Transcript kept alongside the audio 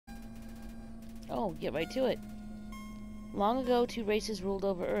Oh, get right to it. Long ago, two races ruled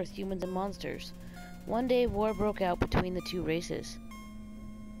over Earth, humans and monsters. One day, war broke out between the two races.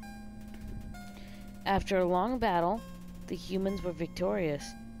 After a long battle, the humans were victorious.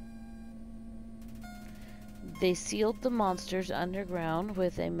 They sealed the monsters underground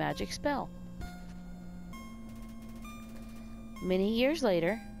with a magic spell. Many years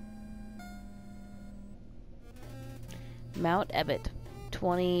later, Mount Ebott,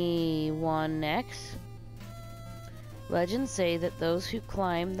 21X. Legends say that those who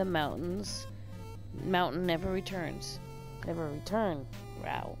climb the mountain never returns. Never return.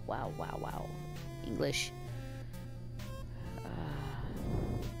 Wow, wow, wow, wow. English.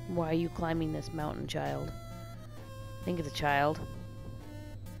 Why are you climbing this mountain, child? Think of the child.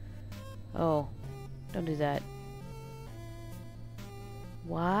 Oh, don't do that.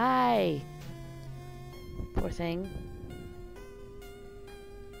 Why? Poor thing.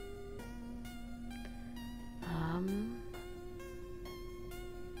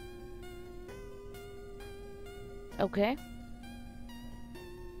 Okay.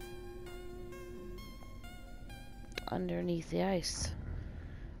 Underneath the ice.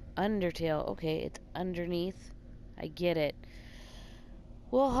 Undertale. Okay, it's underneath. I get it.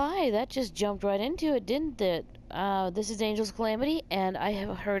 Well, hi. That just jumped right into it, didn't it? This is Angel's Calamity, and I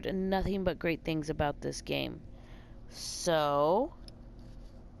have heard nothing but great things about this game. So,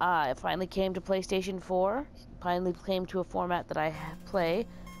 I finally came to PlayStation 4. Finally came to a format that I play.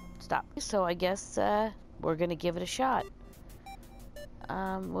 Stop. So I guess we're gonna give it a shot.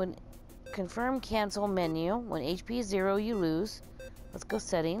 When confirm cancel menu. When HP is 0, you lose. Let's go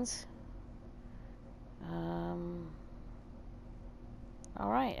settings.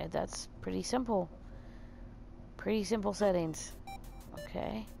 Alright, that's pretty simple. Pretty simple settings.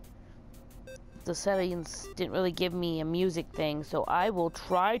 Okay. The settings didn't really give me a music thing, so I will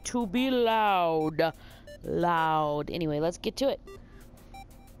try to be loud. Loud. Anyway, let's get to it.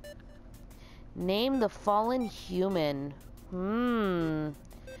 Name the fallen human.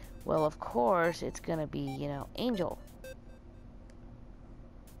 Well, of course, it's gonna be, you know, Angel.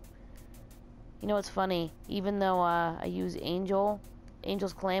 You know what's funny? Even though I use Angel's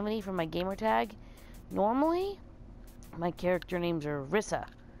Calamity for my gamer tag, normally my character names are Rissa.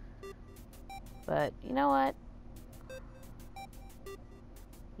 But you know what?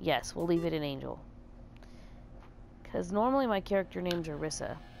 Yes, we'll leave it in Angel. Because normally my character names are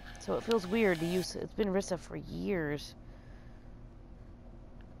Rissa. So it feels weird to use it. It's been Rissa for years.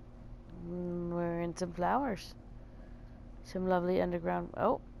 We're in some flowers. Some lovely underground...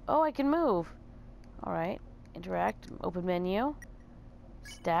 Oh, I can move. Alright. Interact. Open menu.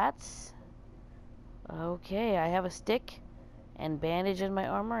 Stats. Okay, I have a stick and bandage in my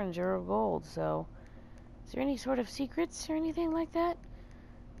armor and 0 gold. So, is there any sort of secrets or anything like that?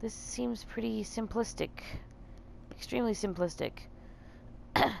 This seems pretty simplistic. Extremely simplistic.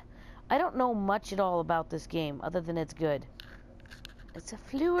 I don't know much at all about this game, other than it's good. It's a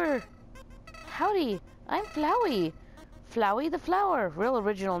flower. Howdy, I'm Flowey. Flowey the Flower. Real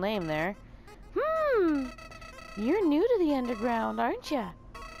original name there. You're new to the underground, aren't ya?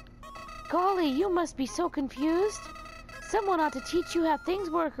 Golly, you must be so confused. Someone ought to teach you how things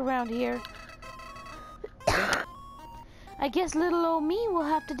work around here. I guess little old me will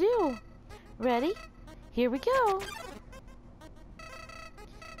have to do. Ready? Here we go.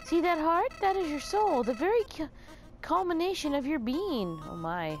 See that heart? That is your soul, the very culmination of your being. Oh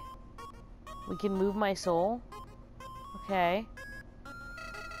my. We can move my soul? Okay.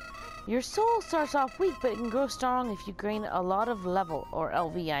 Your soul starts off weak, but it can grow strong if you gain a lot of level. Or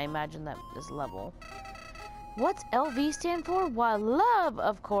LV, I imagine that is level. What's LV stand for? Why, love,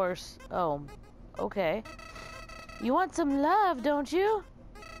 of course. Oh, okay. You want some love, don't you?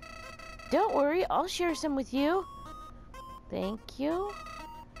 Don't worry, I'll share some with you. Thank you.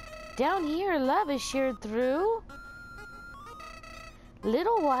 Down here, love is shared through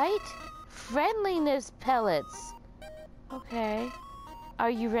little white friendliness pellets. Okay. Are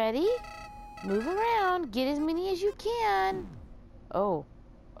you ready? Move around. Get as many as you can. Oh.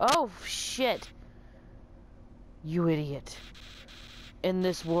 Oh, shit. You idiot. In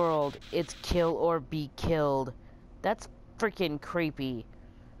this world, it's kill or be killed. That's freaking creepy.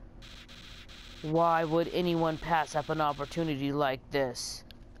 Why would anyone pass up an opportunity like this?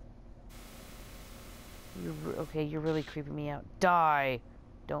 Okay, you're really creeping me out. Die!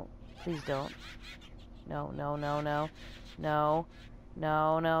 Don't. Please don't. No, no, no, no. No.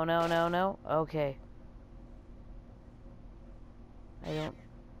 No, no, no, no, no. Okay. I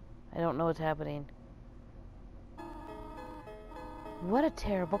don't know what's happening. What a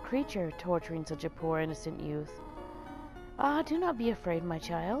terrible creature, torturing such a poor innocent youth. Ah, do not be afraid, my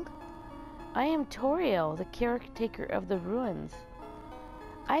child. I am Toriel, the caretaker of the ruins.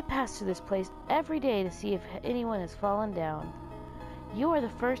 I pass through this place every day to see if anyone has fallen down. You are the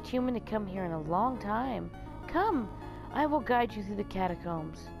first human to come here in a long time. Come, I will guide you through the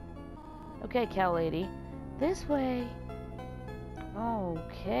catacombs. Okay, cow lady. This way.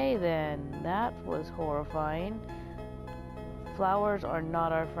 Okay then, that was horrifying. Flowers are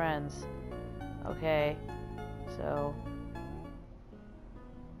not our friends. Okay, so...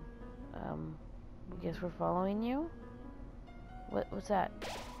 I guess we're following you? What's that?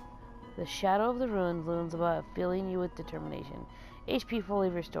 The shadow of the ruins looms above, filling you with determination. HP fully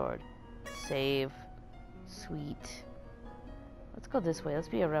restored. Save. Sweet. Let's go this way. Let's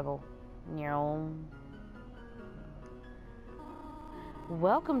be a rebel. Nyom.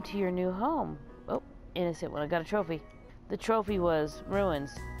 Welcome to your new home. Oh, innocent one. I got a trophy. The trophy was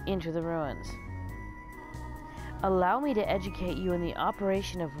ruins. Into the ruins. Allow me to educate you in the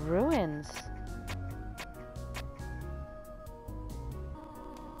operation of ruins.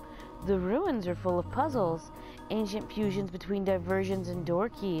 The ruins are full of puzzles, ancient fusions between diversions and door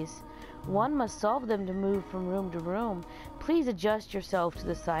keys. One must solve them to move from room to room. Please adjust yourself to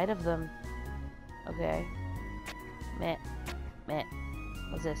the side of them. Okay. Meh. Meh.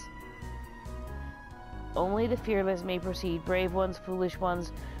 What's this? Only the fearless may proceed. Brave ones, foolish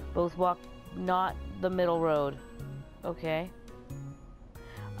ones, both walk not the middle road. Okay.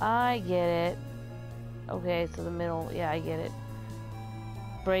 I get it. Okay, so the middle, yeah, I get it.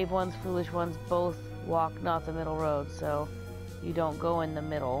 Brave ones, foolish ones, both walk not the middle road, so you don't go in the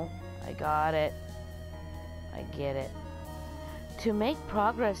middle. I got it. I get it. To make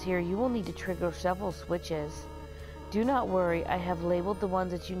progress here, you will need to trigger several switches. Do not worry, I have labeled the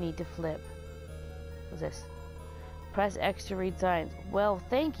ones that you need to flip. What's this? Press X to read signs. Well,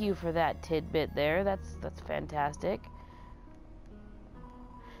 thank you for that tidbit there. That's fantastic.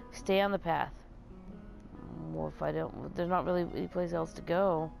 Stay on the path. Well, if I don't... There's not really any place else to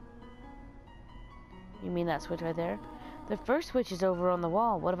go. You mean that switch right there? The first switch is over on the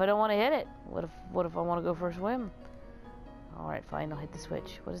wall. What if I don't want to hit it? What if I want to go for a swim? Alright, fine. I'll hit the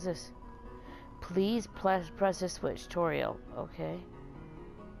switch. What is this? Please press this switch. Toriel. Okay.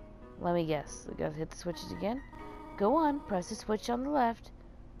 Let me guess. I gotta hit the switches again? Go on. Press the switch on the left.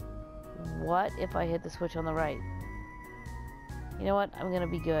 What if I hit the switch on the right? You know what? I'm gonna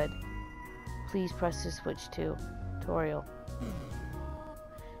be good. Please press this switch too. Toriel.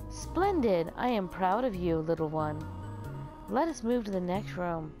 Splendid! I am proud of you, little one. Let us move to the next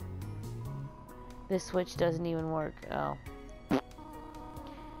room. This switch doesn't even work. Oh.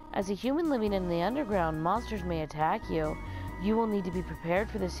 As a human living in the underground, monsters may attack you. You will need to be prepared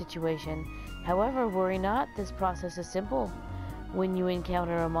for this situation. However, worry not, this process is simple. When you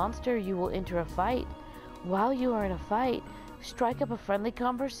encounter a monster, you will enter a fight. While you are in a fight, strike up a friendly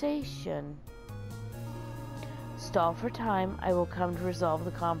conversation. Stall for time, I will come to resolve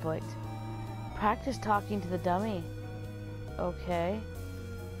the conflict. Practice talking to the dummy. Okay.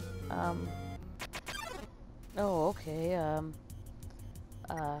 Oh, okay,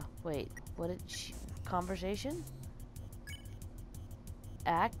 wait, what did she... Conversation?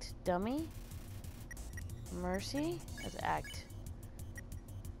 Act, dummy? Mercy? That's act.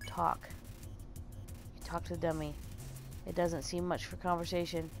 Talk. You talk to the dummy. It doesn't seem much for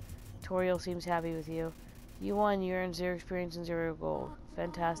conversation. Toriel seems happy with you. You won, you earned 0 experience and 0 gold.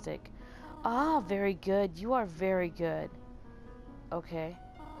 Fantastic. Ah, very good. You are very good. Okay.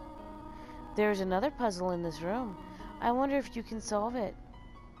 There's another puzzle in this room. I wonder if you can solve it.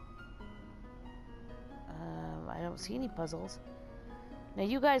 I don't see any puzzles. Now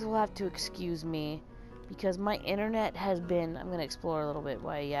you guys will have to excuse me because my internet has been... I'm going to explore a little bit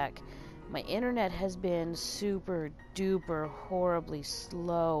why I yak. My internet has been super duper horribly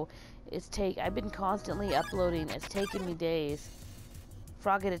slow. I've been constantly uploading. It's taken me days.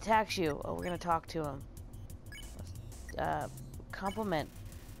 Frogget attacks you. Oh, we're going to talk to him. Compliment.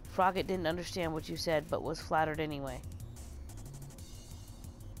 Frogget didn't understand what you said, but was flattered anyway.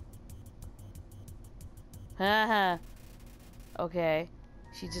 Haha. Okay.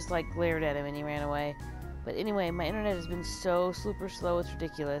 She just like glared at him and he ran away. But anyway, my internet has been so super slow, it's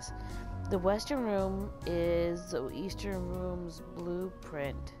ridiculous. The western room is the eastern room's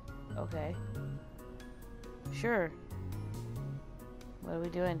blueprint. Okay. Sure. What are we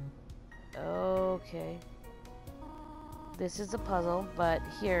doing? Okay. This is a puzzle, but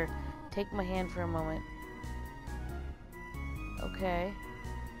here, take my hand for a moment. Okay.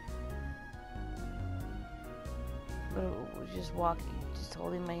 But just walking, just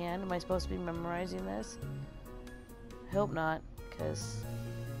holding my hand. Am I supposed to be memorizing this? I hope not, because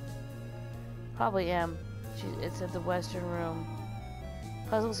probably am. It's at the western room.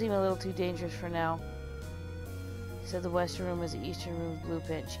 Puzzles seem a little too dangerous for now. He said the western room is the eastern room's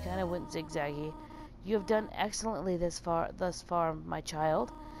blueprint. She kind of went zigzaggy. You have done excellently thus far, my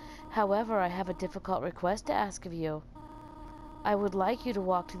child. However, I have a difficult request to ask of you. I would like you to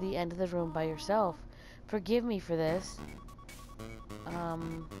walk to the end of the room by yourself. Forgive me for this.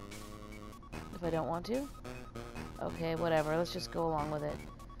 If I don't want to? Okay, whatever. Let's just go along with it.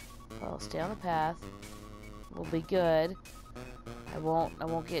 I'll stay on the path. We'll be good. I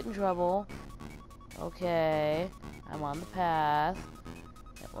won't get in trouble. Okay. I'm on the path.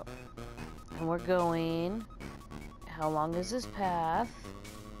 And we're going. How long is this path?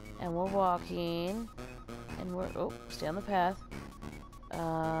 And we're walking. And we're... Oh, stay on the path.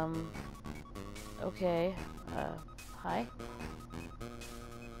 Okay. Hi?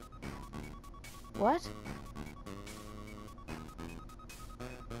 What?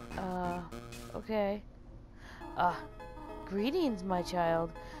 Okay. Greetings, my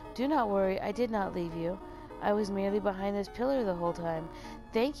child. Do not worry, I did not leave you. I was merely behind this pillar the whole time.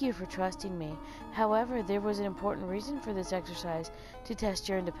 Thank you for trusting me. However, there was an important reason for this exercise, to test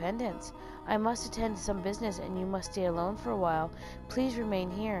your independence. I must attend to some business and you must stay alone for a while. Please remain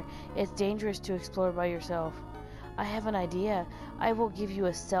here. It's dangerous to explore by yourself. I have an idea. I will give you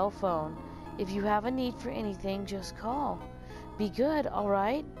a cell phone. If you have a need for anything, just call. Be good,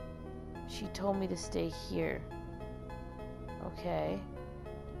 alright? She told me to stay here. Okay.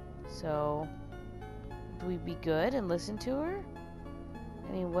 So, do we be good and listen to her?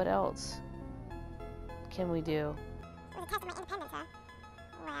 I mean, what else can we do? It was a test of my independence, huh?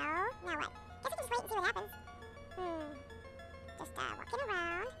 Well, now what? Guess we can just wait and see what happens. Just walking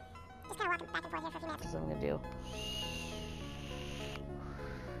around. Just kind of walking back and forth here for a few minutes. That's what I'm gonna do.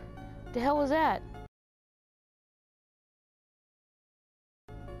 The hell was that?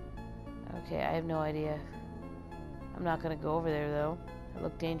 Okay, I have no idea. I'm not gonna go over there though. It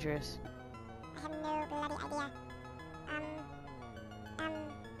looked dangerous. I have no bloody idea. What? I don't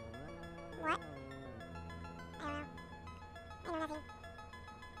know. I know nothing.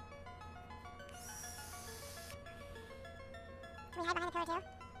 Can we hide behind the pillar too?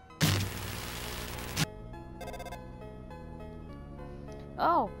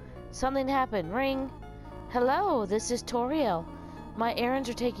 Oh, something happened. Ring. Hello, this is Toriel. My errands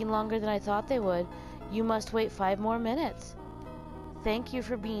are taking longer than I thought they would. You must wait 5 more minutes. Thank you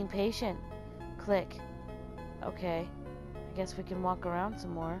for being patient. Click. Okay. I guess we can walk around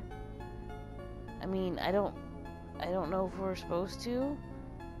some more. I mean, I don't know if we're supposed to.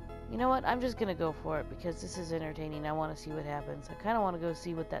 You know what? I'm just gonna go for it because this is entertaining. I want to see what happens. I kind of want to go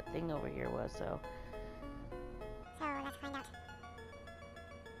see what that thing over here was, so. So, let's find out.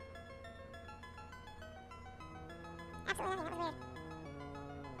 Absolutely nothing. That was weird.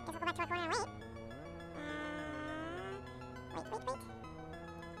 Guess we'll go back to our corner and wait. Wait.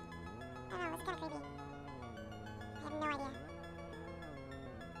 I don't know, this is kind of creepy. I have no idea.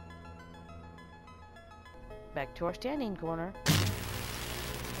 Back to our standing corner.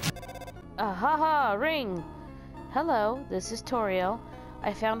 Haha, ring! Hello, this is Toriel.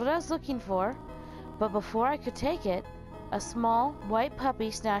 I found what I was looking for, but before I could take it, a small white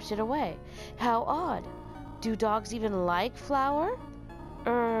puppy snatched it away. How odd. Do dogs even like flour?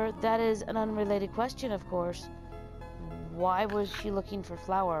 That is an unrelated question, of course. Why was she looking for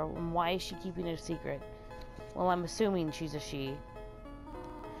flour, and why is she keeping it a secret? Well, I'm assuming she's a she.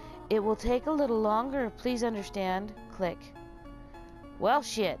 It will take a little longer, please understand. Click. Well,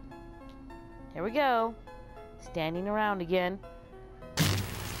 shit. Here we go. Standing around again.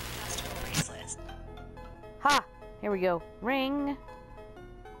 Ha! Here we go. Ring.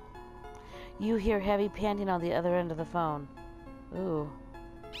 You hear heavy panting on the other end of the phone. Ooh.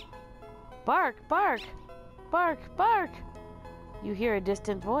 Bark! Bark! Bark! Bark! You hear a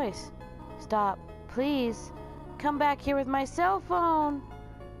distant voice. Stop. Please. Come back here with my cell phone.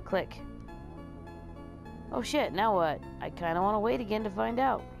 Click. Oh shit, now what? I kind of want to wait again to find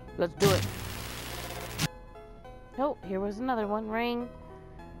out. Let's do it. Oh, here was another one. Ring.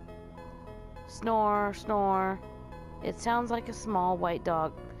 Snore, snore. It sounds like a small white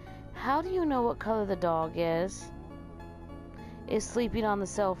dog. How do you know what color the dog is? Is sleeping on the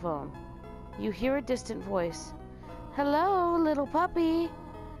cell phone. You hear a distant voice. Hello, little puppy.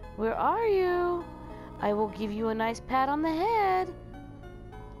 Where are you? I will give you a nice pat on the head.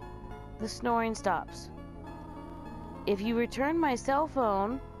 The snoring stops. If you return my cell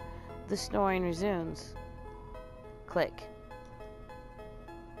phone, the snoring resumes. Click.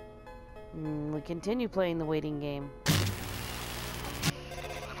 We continue playing the waiting game.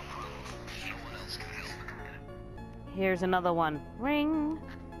 Here's another one. Ring.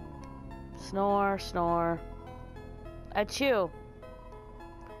 Snore, snore. Achoo.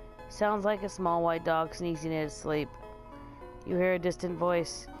 Sounds like a small white dog sneezing in its sleep. You hear a distant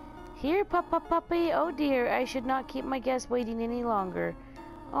voice. Here, puppy. Oh dear, I should not keep my guests waiting any longer.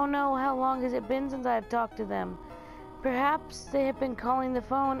 Oh no, how long has it been since I have talked to them? Perhaps they have been calling the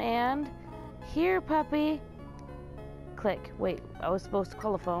phone and... Here, puppy. Click. Wait, I was supposed to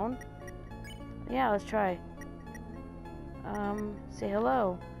call a phone? Yeah, let's try. Say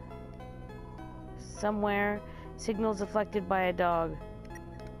hello. Somewhere, signals deflected by a dog.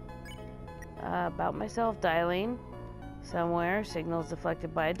 About myself, dialing. Somewhere, signals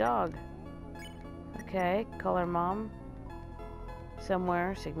deflected by a dog. Okay, call her mom.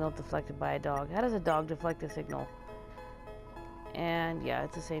 Somewhere, signal deflected by a dog. How does a dog deflect a signal? And yeah,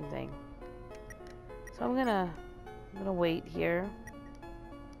 it's the same thing. So I'm gonna wait here.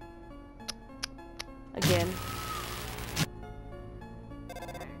 Again. Hey,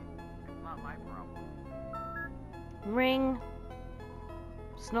 it's not my problem. Ring.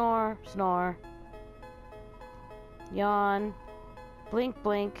 Snore, snore. Yawn. Blink,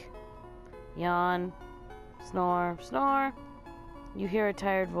 blink. Yawn. Snore, snore. You hear a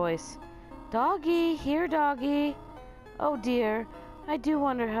tired voice. Doggy, here, doggy. Oh dear, I do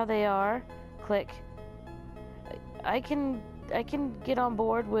wonder how they are. Click. I can get on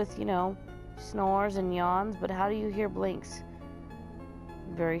board with, you know, snores and yawns, but how do you hear blinks?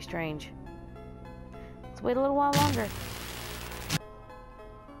 Very strange. Let's wait a little while longer.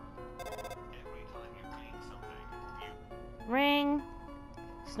 Ring.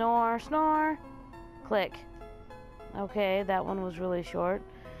 Snore, snore. Click. Okay, that one was really short.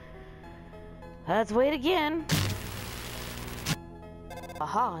 Let's wait again.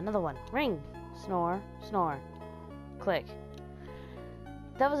 Aha, another one. Ring. Snore, snore. Click.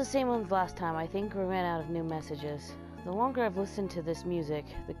 That was the same one as last time. I think we ran out of new messages. The longer I've listened to this music,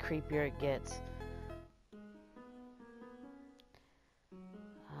 the creepier it gets.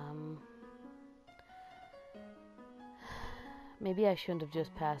 Maybe I shouldn't have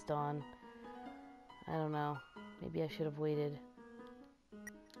just passed on. I don't know. Maybe I should have waited.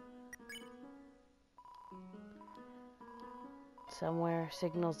 Somewhere,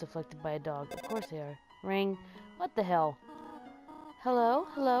 signals deflected by a dog. Of course they are. Ring. What the hell? Hello?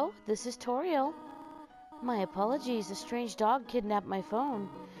 Hello? This is Toriel. My apologies. A strange dog kidnapped my phone.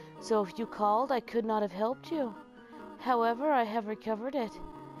 So if you called, I could not have helped you. However, I have recovered it.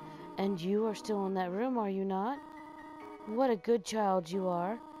 And you are still in that room, are you not? What a good child you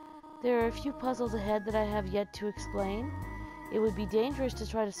are. There are a few puzzles ahead that I have yet to explain. It would be dangerous to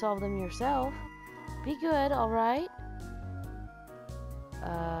try to solve them yourself. Be good, alright?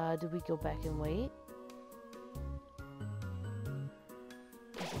 Do we go back and wait?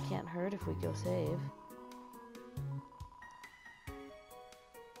 Guess it can't hurt if we go save.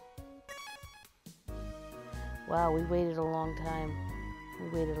 Wow, we waited a long time. We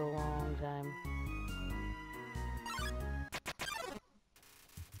waited a long time.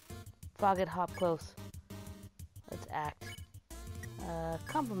 Frogget, hop close. Let's act.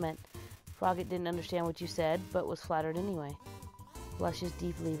 Compliment. Frogget didn't understand what you said, but was flattered anyway. Blushes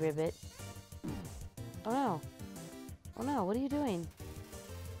deeply, Ribbit. Oh no. Oh no, what are you doing?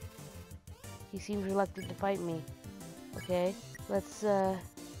 He seems reluctant to fight me. Okay, let's,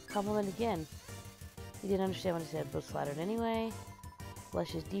 compliment again. He didn't understand what I said, but was flattered anyway.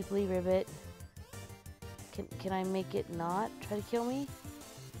 Blushes deeply, Ribbit. Can I make it not try to kill me?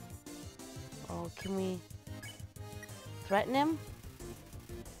 Oh, can we threaten him?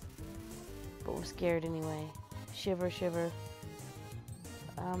 But we're scared anyway. Shiver, shiver.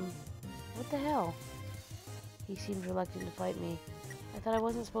 What the hell? He seems reluctant to fight me. I thought I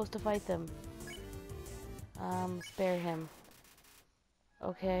wasn't supposed to fight them. Spare him.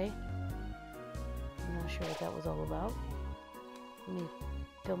 Okay. I'm not sure what that was all about. Let me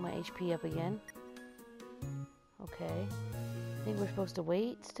fill my HP up again. Okay. I think we're supposed to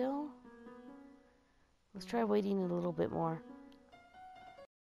wait still? Let's try waiting a little bit more.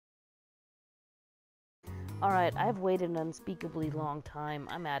 Alright, I've waited an unspeakably long time.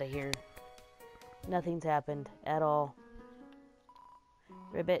 I'm out of here. Nothing's happened at all.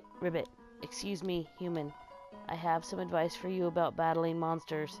 Ribbit, Ribbit. Excuse me, human. I have some advice for you about battling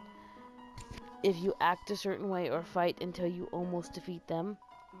monsters. If you act a certain way or fight until you almost defeat them,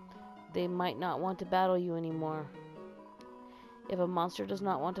 they might not want to battle you anymore. If a monster does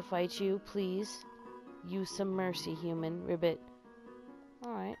not want to fight you, please use some mercy, human. Ribbit.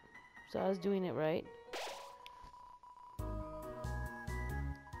 Alright, so I was doing it right.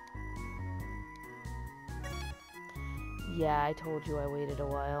 Yeah, I told you I waited a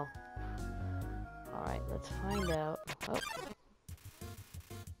while. Alright, let's find out. Oh.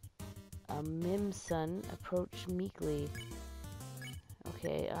 A Mimson approached meekly.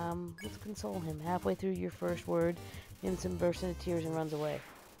 Okay, let's console him. Halfway through your first word, Vincent bursts into tears and runs away.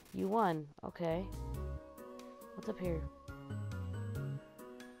 You won. Okay. What's up here?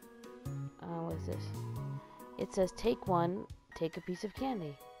 What is this? It says, take one, take a piece of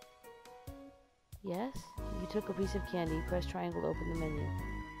candy. Yes? You took a piece of candy. Press triangle to open the menu.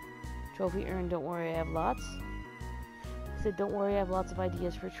 Trophy earned, don't worry, I have lots. It said, don't worry, I have lots of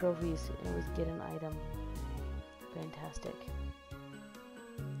ideas for trophies. And it was get an item. Fantastic.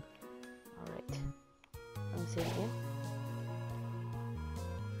 Alright. Let me say it again.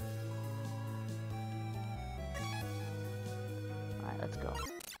 Alright, let's go.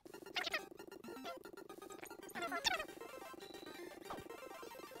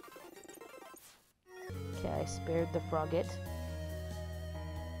 Okay, I spared the frogget.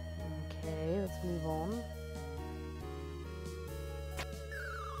 Okay, let's move on.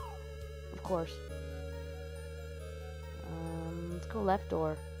 Of course. Let's go left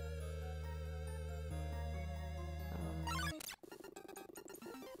door.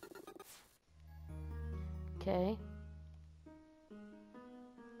 Okay.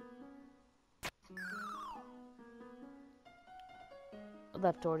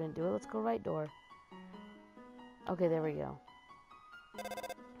 Left door didn't do it. Let's go right door. Okay, there we go.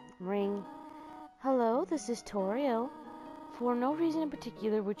 Ring. Hello, this is Toriel. For no reason in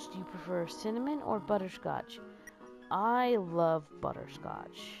particular, which do you prefer, cinnamon or butterscotch? I love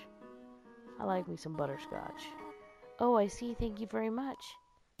butterscotch. I like me some butterscotch. Oh, I see. Thank you very much.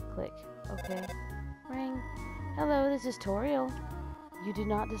 Click. Okay. Ring. Hello, this is Toriel. You do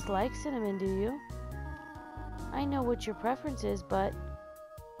not dislike cinnamon, do you? I know what your preference is, but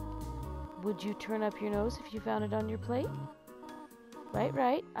would you turn up your nose if you found it on your plate?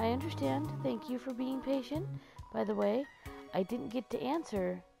 Right. I understand. Thank you for being patient. By the way, I didn't get to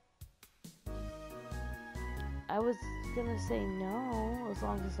answer. I was gonna say no, as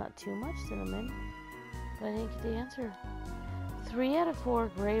long as it's not too much cinnamon, but I didn't get to answer. 3 out of 4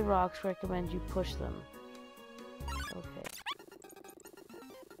 gray rocks recommend you push them. Okay.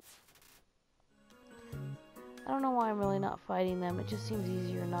 I don't know why I'm really not fighting them. It just seems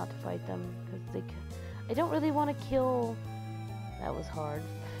easier not to fight them, because I don't really want to kill... That was hard.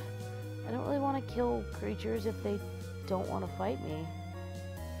 I don't really want to kill creatures if they don't want to fight me.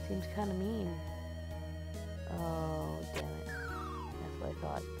 Seems kind of mean. Oh, damn it. That's what I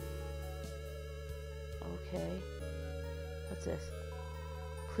thought. Okay. What's this?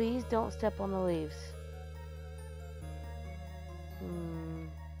 Please don't step on the leaves.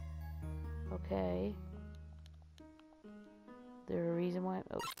 Okay. There a reason why?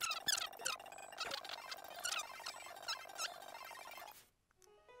 Oh.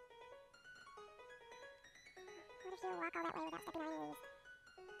 What if you walk all that way without stepping on any leaves?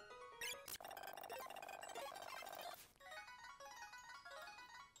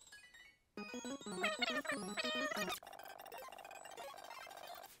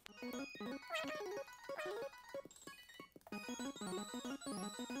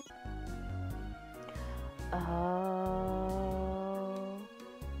 Oh,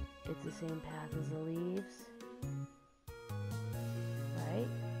 it's the same path as the leaves, right?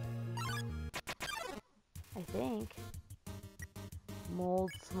 I think.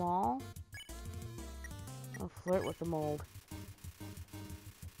 Mold small. I'll flirt with the mold.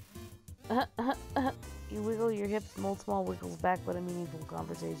 You wiggle your hips, mold small wiggles back, but a meaningful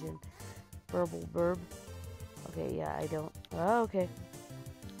conversation. Verbal verb. Okay, yeah, I don't. Oh, okay.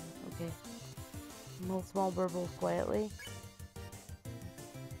 Okay. Mold small burbles quietly.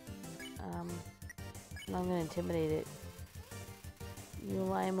 I'm gonna intimidate it. You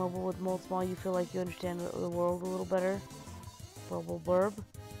lie immobile with mold small, you feel like you understand the world a little better. Verbal verb.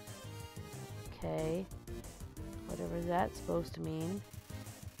 Okay. Whatever that's supposed to mean.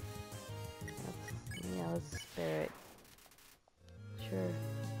 Yeah, let's spare it. Sure.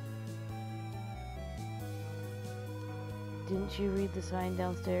 Didn't you read the sign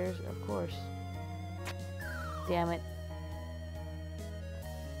downstairs? Of course. Damn it.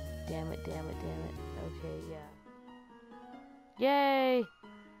 Damn it. Okay, yeah. Yay!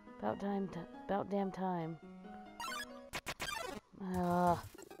 About damn time.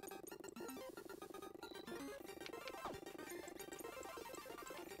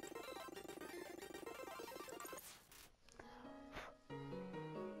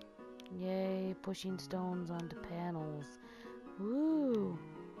 Yay, pushing stones onto panels. Woo!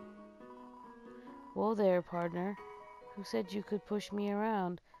 Whoa there, partner. Who said you could push me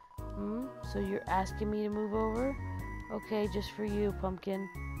around? So you're asking me to move over? Okay, just for you, pumpkin.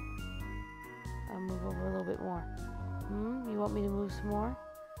 I'll move over a little bit more. You want me to move some more?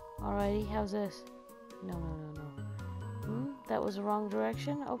 Alrighty, how's this? No. That was the wrong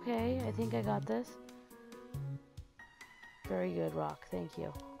direction. Okay, I think I got this. Very good, Rock. Thank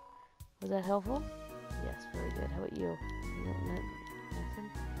you. Was that helpful? Yes, very good. How about you? You don't know nothing?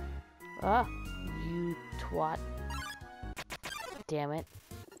 Ah, you twat. Damn it.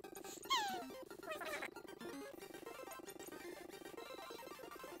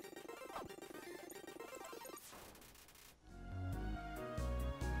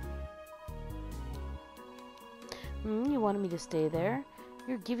 You wanted me to stay there?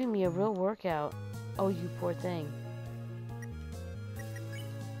 You're giving me a real workout. Oh, you poor thing.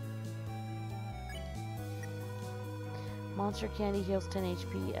 Monster candy heals 10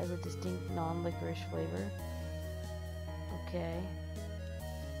 HP as a distinct non-licorice flavor. Okay.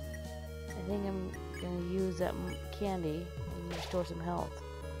 I think I'm gonna use that candy and restore some health.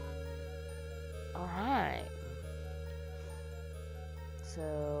 Alright.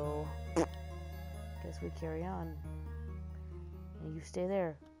 So, guess we carry on. And you stay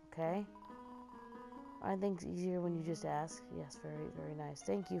there, okay? I think it's easier when you just ask. Yes, very, very nice.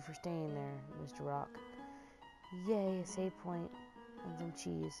 Thank you for staying there, Mr. Rock. Yay, a save point and some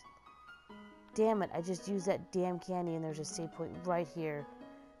cheese. Damn it, I just used that damn candy and there's a save point right here.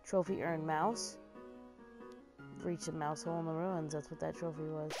 Trophy earned mouse. Reach a mouse hole in the ruins, that's what that trophy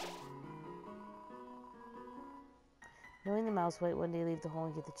was. Knowing the mouse might one day leave the hole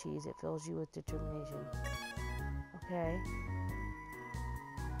and get the cheese, it fills you with determination. Okay.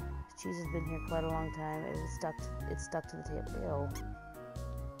 This cheese has been here quite a long time. It's stuck to the table.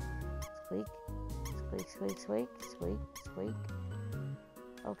 Ew. Squeak. Squeak, squeak, squeak, squeak, squeak.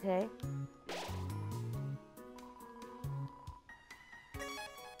 Okay.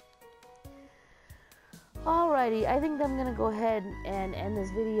 Alrighty, I think I'm gonna go ahead and end this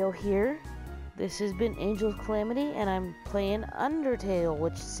video here. This has been Angel's Calamity, and I'm playing Undertale,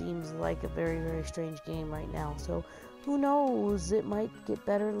 which seems like a very, very strange game right now. So, who knows? It might get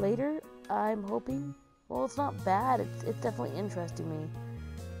better later, I'm hoping. Well, it's not bad. It's definitely interesting me.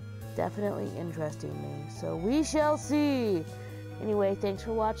 Definitely interesting me. So, we shall see. Anyway, thanks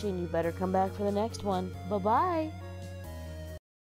for watching. You better come back for the next one. Bye-bye.